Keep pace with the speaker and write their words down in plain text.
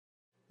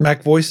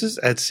Mac Voices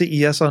at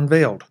CES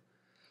Unveiled.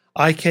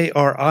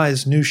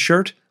 IKRI's new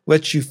shirt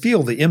lets you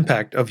feel the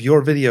impact of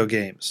your video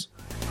games.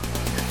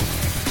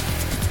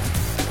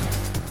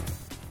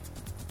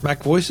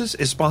 Mac Voices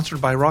is sponsored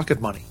by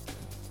Rocket Money.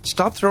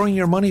 Stop throwing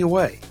your money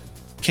away.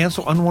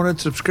 Cancel unwanted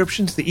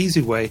subscriptions the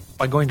easy way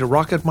by going to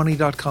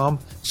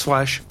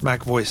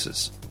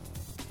rocketmoney.com/MacVoices.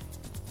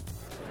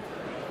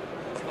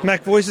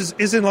 Mac Voices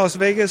is in Las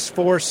Vegas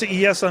for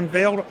CES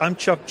Unveiled. I'm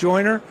Chuck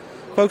Joyner.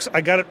 Folks,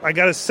 I got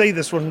to say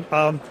this one.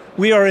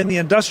 We are in the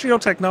Industrial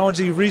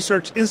Technology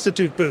Research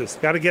Institute booth.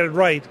 Got to get it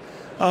right.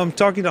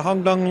 Talking to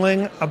Hongdong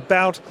Ling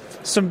about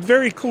some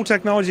very cool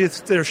technology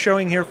that they're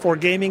showing here for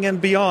gaming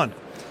and beyond.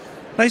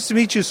 Nice to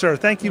meet you, sir.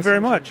 Thank you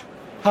very much.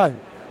 Hi.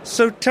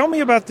 So tell me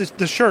about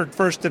the shirt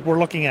first that we're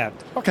looking at.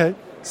 Okay.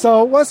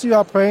 So once you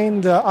are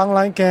playing the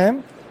online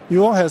game,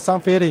 you won't have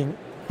some feeling.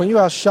 When you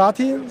are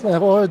shooting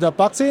or the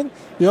boxing,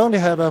 you only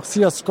have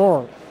see a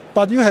score.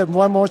 But you have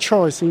one more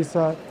choice. Is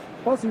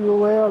once you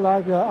wear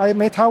like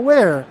iMeta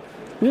wear,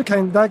 you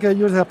can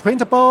use a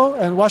printable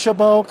and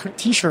washable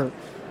T-shirt.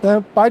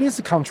 Then by this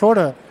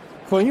controller,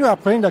 when you are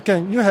playing the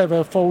game, you have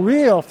a for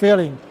real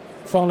feeling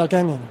from the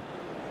gaming.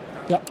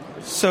 Yeah.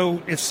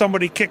 So if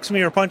somebody kicks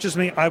me or punches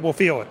me, I will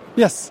feel it.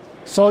 Yes.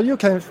 So you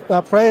can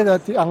play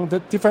on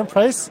the different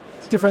place,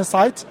 different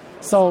sites.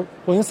 So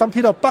when some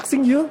people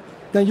boxing you,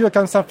 then you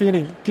can start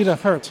feeling, get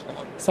hurt,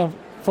 some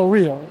for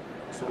real.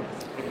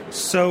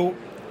 So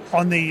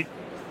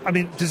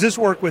does this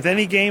work with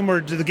any game, or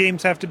do the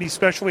games have to be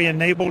specially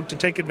enabled to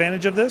take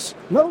advantage of this?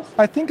 No,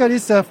 I think it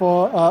is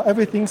for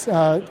everything.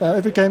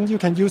 Every game you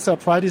can use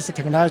this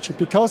technology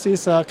because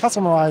it's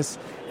customized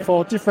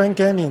for different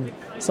gaming.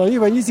 So it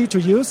was easy to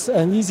use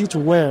and easy to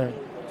wear.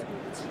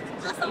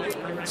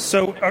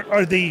 So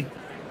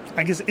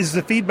is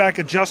the feedback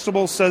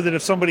adjustable so that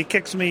if somebody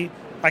kicks me,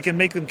 I can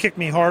make them kick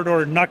me hard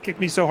or not kick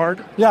me so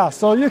hard? Yeah,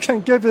 so you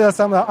can give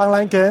some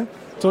online game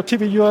to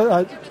keep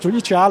you to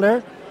each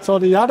other. So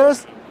the other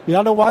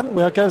one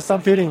will get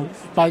some feeling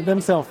by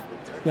themselves.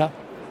 Yeah.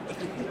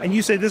 And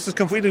you say this is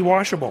completely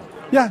washable?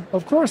 Yeah,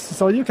 of course.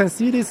 So you can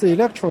see this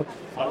electrode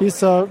is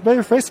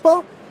very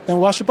flexible and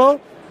washable.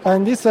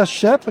 And this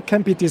shape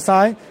can be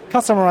designed,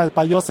 customized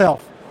by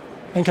yourself,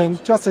 and can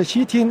just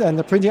heating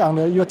and printing on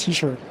your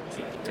T-shirt.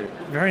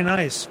 Very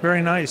nice,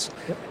 very nice.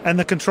 And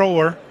the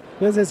controller?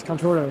 This is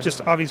controller.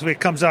 Just obviously it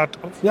comes out.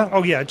 Yeah.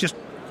 Oh yeah. I just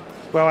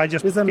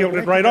peeled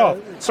it right off.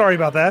 Sorry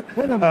about that.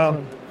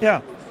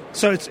 Yeah.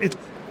 So it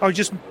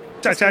just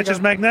attaches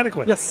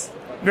magnetically. Yes.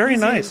 Very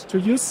nice to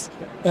use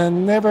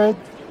and never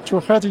to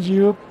hurt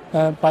you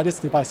by this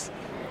device.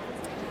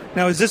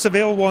 Now, is this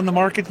available on the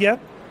market yet?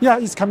 Yeah,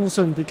 it's coming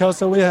soon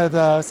because we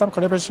have some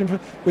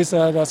collaboration with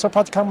the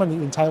third-party company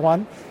in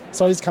Taiwan,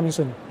 so it's coming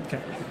soon. Okay.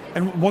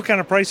 And what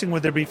kind of pricing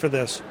would there be for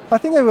this? I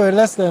think it will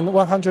less than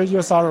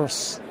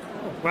 $100.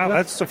 Wow,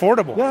 that's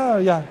affordable.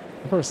 Yeah,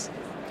 of course.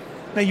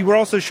 Now, you were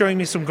also showing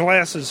me some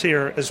glasses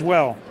here as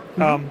well.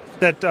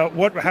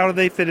 Mm-hmm. How do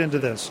they fit into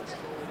this?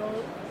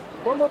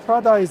 One more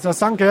product is the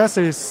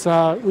sunglasses.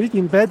 We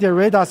embed the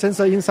radar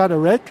sensor inside the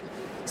rack.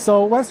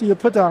 So once you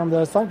put on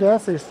the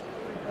sunglasses,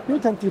 you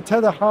can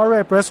detect the heart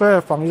rate, breath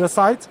rate from your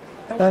side,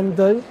 and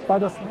by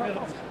the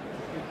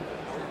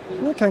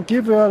you can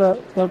give you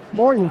the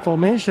more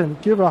information,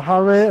 give a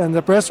heart rate and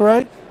the breath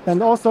rate,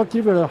 and also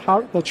give you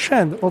the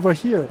trend over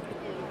here.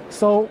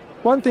 So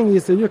one thing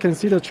is you can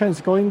see the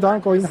trends going down,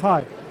 going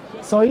high.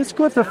 So it's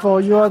good for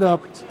your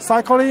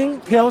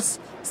cycling, health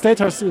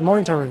status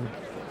monitoring.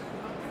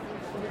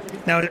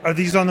 Now, are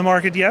these on the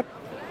market yet?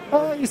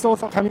 It's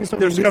also coming soon.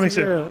 They're coming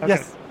soon. Okay.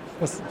 Yes.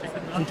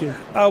 Thank you.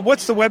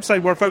 What's the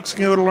website where folks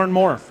can go to learn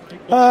more?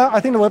 I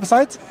think the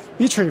website,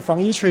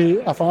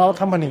 IKRI from our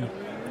company.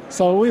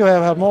 So we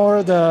will have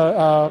more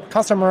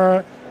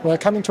customer will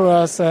coming to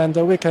us, and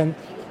we can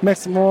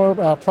make more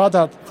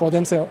product for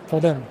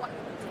them.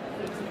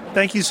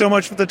 Thank you so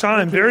much for the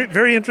time. Very,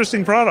 very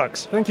interesting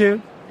products. Thank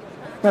you.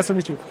 Nice to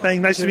meet you.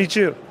 Nice to meet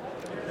you.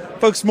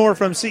 Folks, more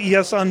from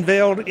CES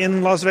Unveiled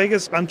in Las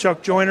Vegas. I'm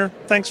Chuck Joyner.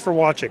 Thanks for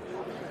watching.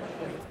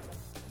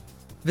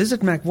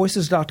 Visit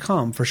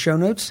MacVoices.com for show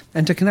notes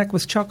and to connect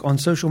with Chuck on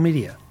social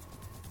media.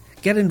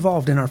 Get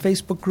involved in our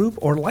Facebook group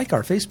or like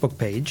our Facebook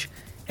page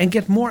and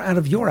get more out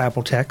of your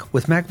Apple tech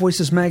with Mac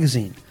Voices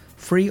magazine,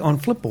 free on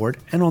Flipboard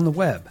and on the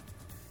web.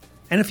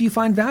 And if you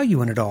find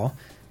value in it all,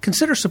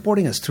 consider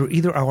supporting us through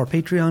either our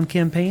Patreon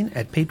campaign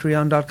at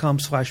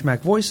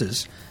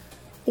patreon.com/MacVoices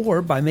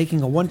or by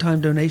making a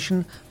one-time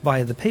donation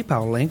via the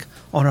PayPal link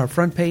on our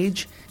front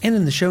page and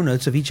in the show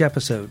notes of each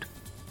episode.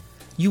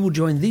 You will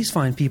join these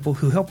fine people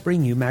who help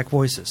bring you Mac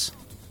Voices.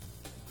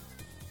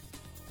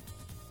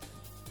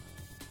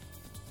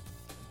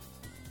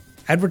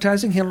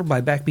 Advertising handled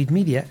by Backbeat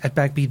Media at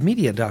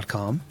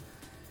backbeatmedia.com.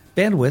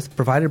 Bandwidth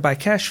provided by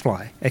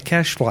CashFly at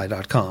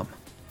cashfly.com.